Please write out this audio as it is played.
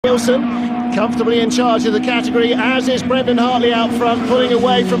Wilson comfortably in charge of the category, as is Brendan Hartley out front, pulling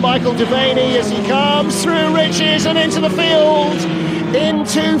away from Michael Devaney as he comes through Riches and into the field. In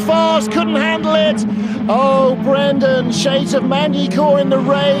too fast, couldn't handle it. Oh, Brendan, shades of Magny-Cours in the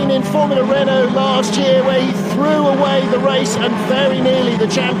rain in Formula Renault last year, where he threw away the race and very nearly the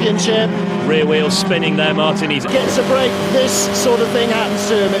championship. Rear wheels spinning there, Martin. He gets a break. This sort of thing happens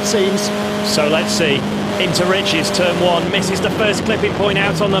to him, it seems. So let's see. Into Riches, turn one, misses the first clipping point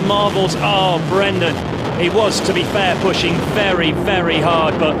out on the marbles. Oh, Brendan, he was, to be fair, pushing very, very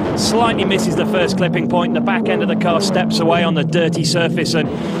hard, but slightly misses the first clipping point. The back end of the car steps away on the dirty surface, and,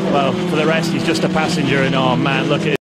 well, for the rest, he's just a passenger, and oh man, look at it.